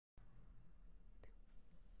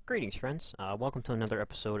Greetings, friends. Welcome to another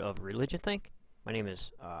episode of Religion Think. My name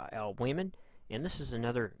is Al Wayman, and this is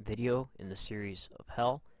another video in the series of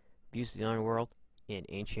Hell, Views of the Underworld in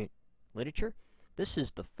Ancient Literature. This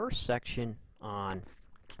is the first section on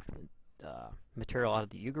material out of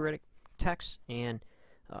the Ugarit texts and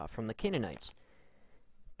from the Canaanites.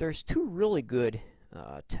 There's two really good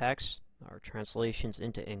texts or translations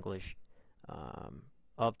into English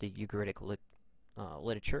of the Ugaritic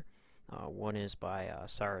literature. One is by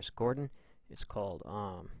Cyrus Gordon. It's called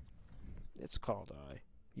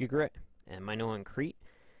Ugarit and Minoan and Crete,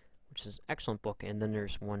 which is an excellent book. And then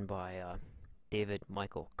there's one by David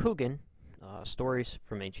Michael Coogan, Stories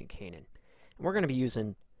from Ancient Canaan. And we're going to be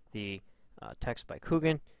using the text by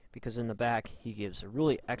Coogan because in the back he gives a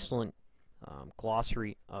really excellent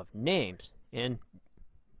glossary of names. And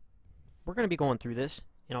we're going to be going through this,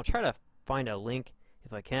 and I'll try to find a link,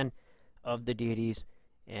 if I can, of the deities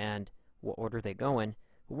and what order they go in.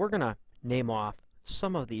 But we're going to name off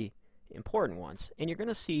some of the important ones, and you're going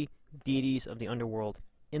to see deities of the underworld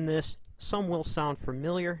in this. Some will sound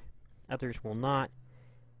familiar, others will not.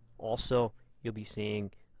 Also, you'll be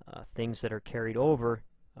seeing things that are carried over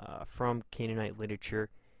from Canaanite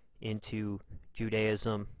literature into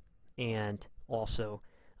Judaism, and also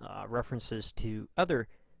references to other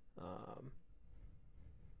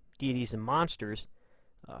deities and monsters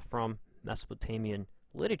from Mesopotamian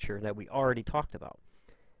literature that we already talked about.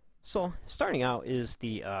 So, starting out is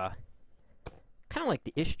the kind of like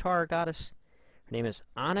the Ishtar goddess. Her name is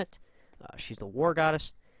Anat. She's the war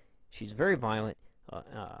goddess. She's very violent.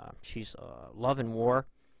 She's love and war,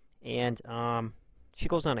 and she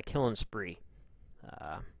goes on a killing spree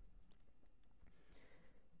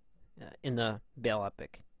in the Baal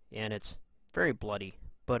Epic, and it's very bloody.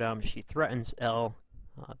 But she threatens El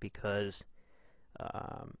because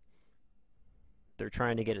they're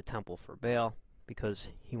trying to get a temple for Baal because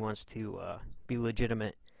he wants to be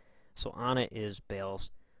legitimate. So Anna is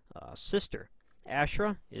Baal's sister.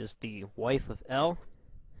 Ashra is the wife of El,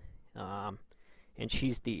 and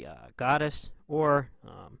she's the goddess or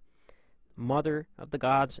mother of the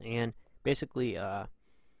gods, and basically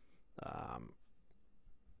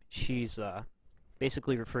she's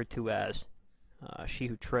basically referred to as she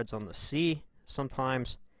who treads on the sea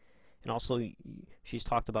sometimes, and also she's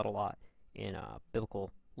talked about a lot in biblical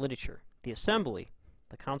literature. The assembly,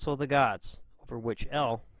 the council of the gods, over which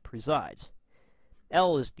El presides.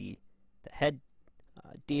 El is the head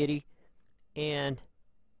deity, and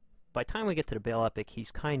by the time we get to the Baal Epic,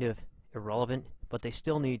 he's kind of irrelevant, but they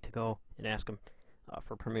still need to go and ask him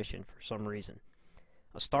for permission for some reason.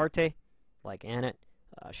 Astarte, like Anat,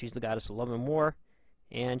 she's the goddess of love and war,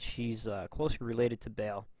 and she's closely related to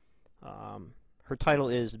Baal. Her title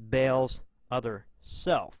is Baal's other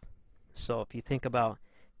self. So if you think about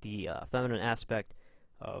the feminine aspect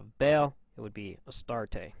of Baal, it would be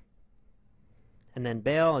Astarte. And then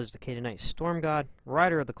Baal is the Canaanite storm god,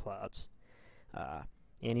 rider of the clouds,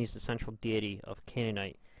 and he's the central deity of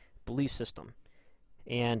Canaanite belief system.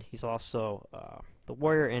 And he's also the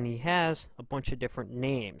warrior, and he has a bunch of different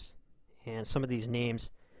names. And some of these names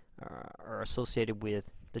are associated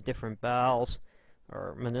with the different Baals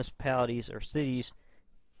or municipalities or cities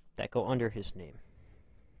that go under his name.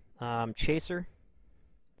 Chaser,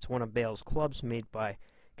 it's one of Baal's clubs made by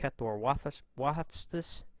Cathor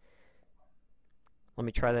Wahathis. Let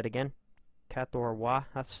me try that again. Cathor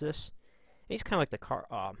Wahathis. He's kind of like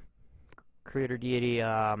the creator deity.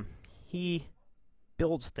 He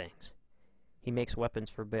builds things. He makes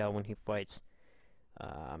weapons for Baal when he fights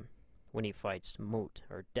Moot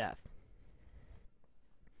or death.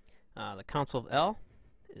 The Council of El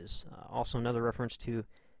is also another reference to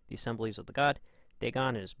the assemblies of the god.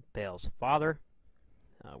 Dagon is Baal's father,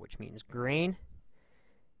 which means grain.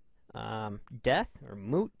 Death, or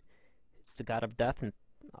Moot, it's the god of death and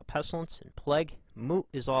pestilence and plague. Moot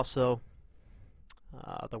is also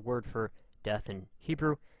the word for death in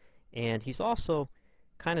Hebrew, and he's also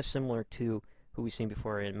kind of similar to who we've seen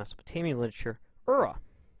before in Mesopotamian literature, Ura,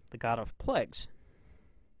 the god of plagues.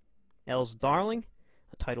 El's darling,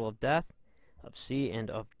 a title of death, of sea,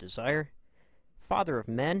 and of desire. Father of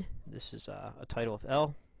men, this is a title of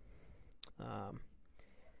El.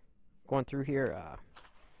 Going through here,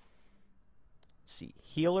 let's see,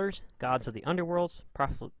 healers, gods of the underworlds,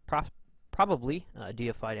 probably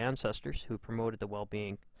deified ancestors who promoted the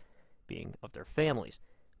well-being of their families.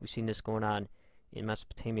 We've seen this going on in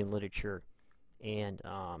Mesopotamian literature and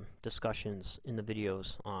discussions in the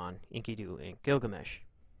videos on Enkidu and Gilgamesh.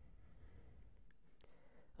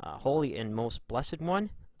 Holy and most blessed one,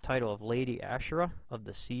 title of Lady Asherah of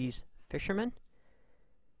the Sea's Fishermen.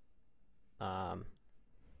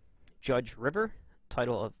 Judge River,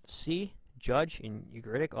 title of sea, judge in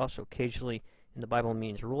Ugaritic, also occasionally in the Bible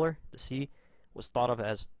means ruler. The sea was thought of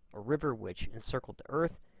as a river which encircled the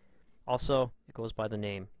earth. Also, it goes by the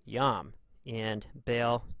name Yam, and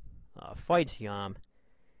Baal fights Yam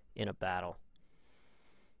in a battle.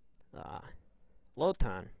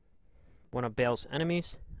 Lotan, one of Baal's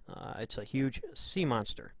enemies, it's a huge sea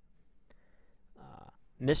monster.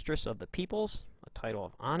 Mistress of the peoples, a title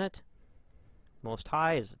of Anat. Most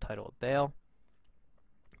High is the title of Baal.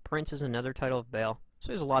 Prince is another title of Baal. So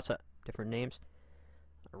there's lots of different names.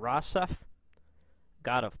 Rasef,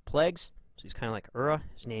 god of plagues. So he's kind of like Ura.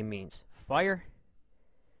 His name means fire.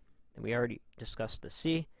 And we already discussed the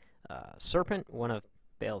sea. Serpent, one of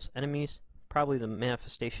Baal's enemies. Probably the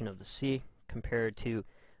manifestation of the sea compared to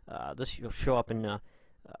this will show up in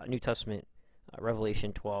New Testament,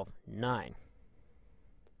 Revelation 12:9.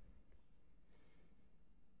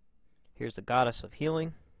 Here's the goddess of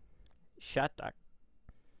healing, Shatkat,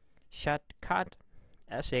 Shataqat,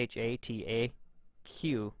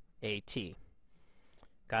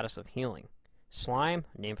 goddess of healing. Slime,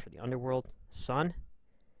 a name for the underworld. Sun,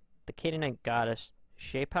 the Canaanite goddess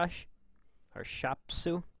Shepash, or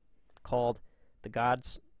Shapsu, called the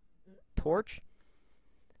god's torch.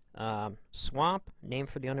 Swamp, name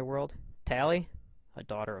for the underworld. Tali, a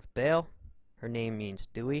daughter of Baal. Her name means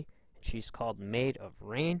dewy, and she's called maid of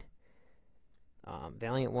rain.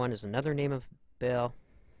 Valiant One is another name of Baal.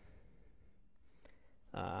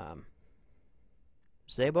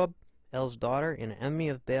 Zebub, El's daughter, and an enemy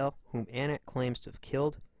of Baal, whom Anat claims to have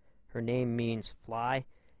killed. Her name means fly,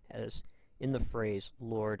 as in the phrase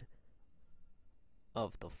Lord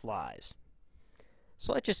of the Flies.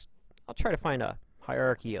 So I'll try to find a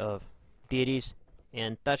hierarchy of deities,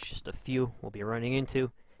 and that's just a few we'll be running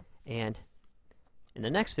into. And in the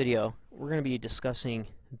next video, we're going to be discussing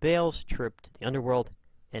Baal's trip to the underworld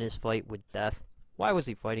and his fight with death. Why was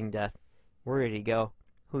he fighting death? Where did he go?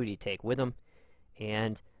 Who did he take with him?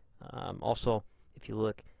 And also, if you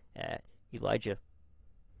look at Elijah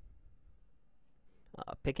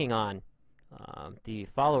picking on the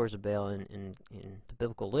followers of Baal in the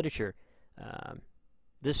biblical literature,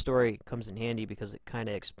 this story comes in handy because it kind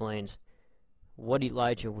of explains what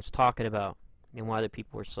Elijah was talking about and why the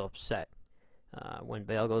people were so upset. When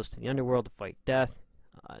Baal goes to the underworld to fight death,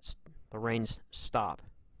 the rains stop,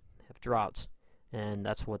 have droughts, and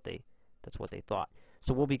that's what they thought.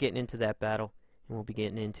 So we'll be getting into that battle, and we'll be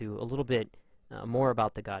getting into a little bit more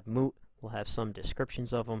about the god Mut. We'll have some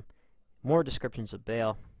descriptions of him, more descriptions of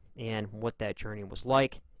Baal, and what that journey was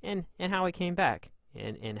like, and how he came back,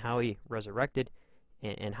 and how he resurrected,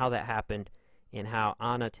 and how that happened, and how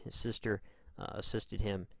Anat, his sister, assisted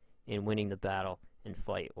him in winning the battle and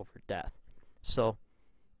fight over death. So,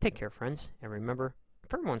 take care, friends, and remember,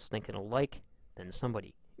 if everyone's thinking alike, then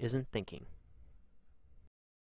somebody isn't thinking.